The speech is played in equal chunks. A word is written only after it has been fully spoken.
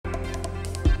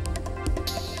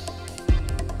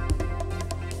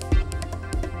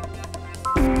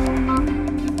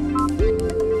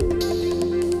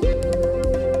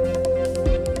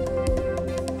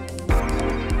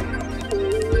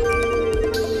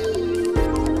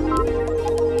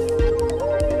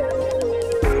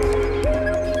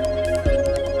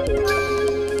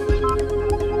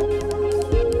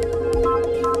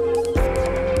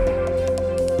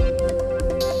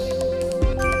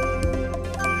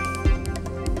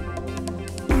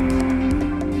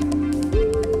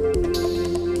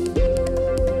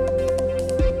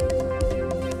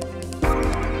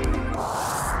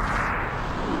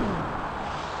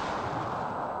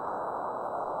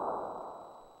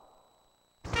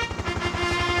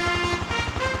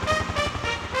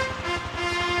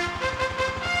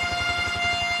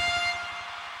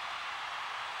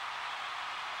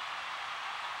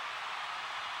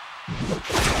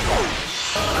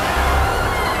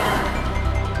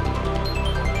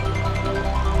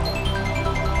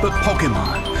the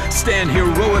Pokémon stand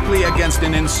heroically against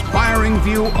an inspiring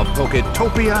view of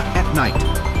Poketopia at night.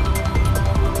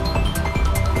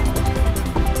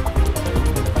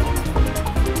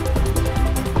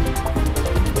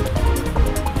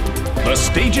 The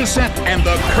stage is set and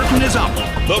the curtain is up.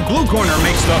 The blue corner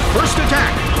makes the first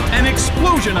attack. An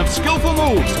explosion of skillful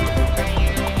moves.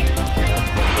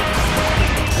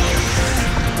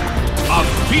 A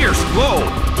fierce blow.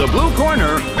 The blue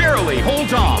corner barely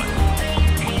holds on.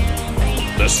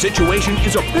 The situation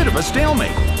is a bit of a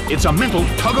stalemate. It's a mental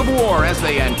tug of war as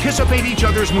they anticipate each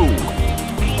other's move.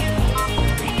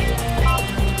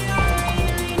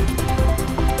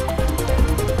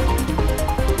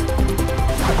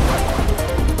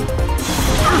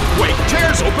 Earthquake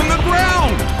tears open the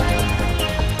ground.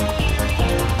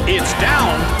 It's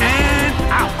down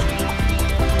and out.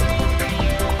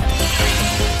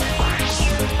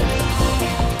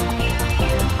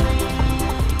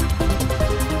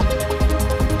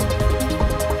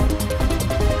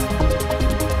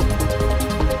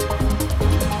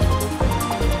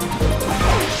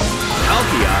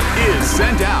 Is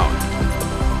sent out.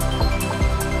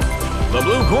 The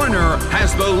blue corner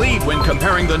has the lead when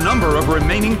comparing the number of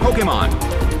remaining Pokémon,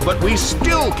 but we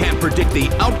still can't predict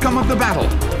the outcome of the battle.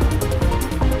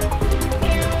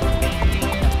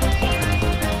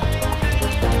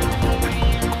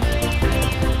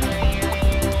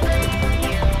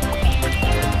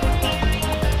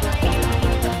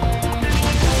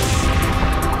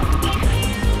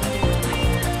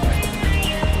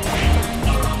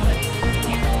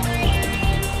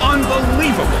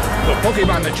 Unbelievable! The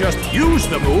Pokemon that just used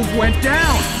the move went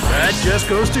down. That just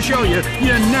goes to show you,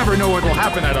 you never know what will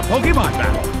happen at a Pokemon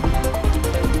battle.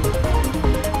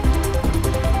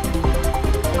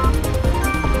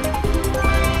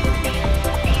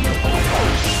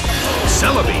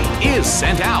 Celebi is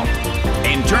sent out.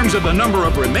 In terms of the number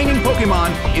of remaining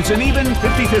Pokemon, it's an even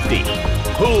 50-50.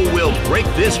 Who will break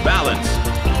this balance?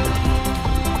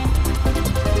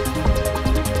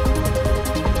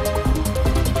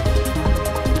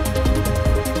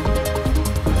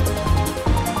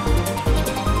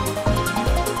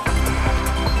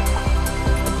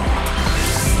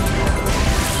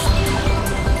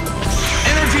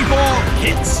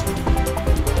 Hits.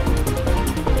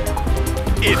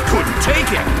 It couldn't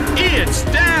take it. It's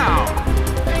down.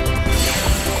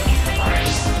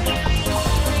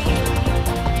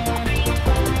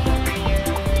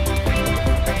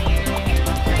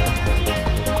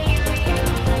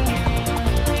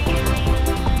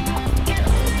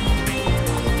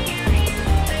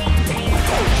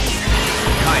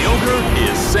 Kyogre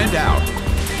is sent out.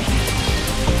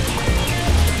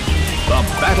 The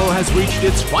battle has reached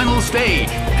its final stage,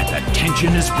 and the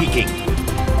tension is peaking.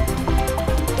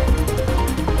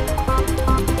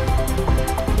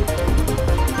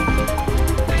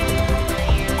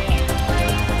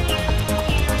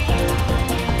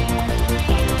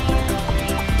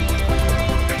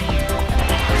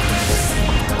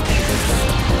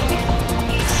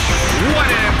 What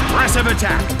an impressive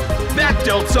attack! That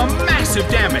dealt some massive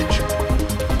damage.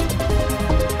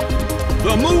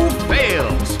 The move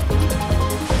fails.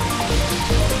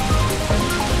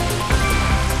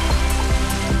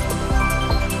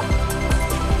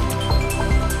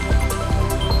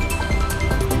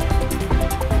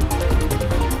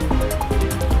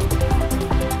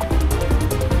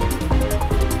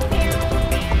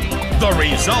 The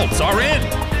results are in.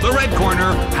 The red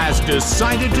corner has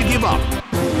decided to give up.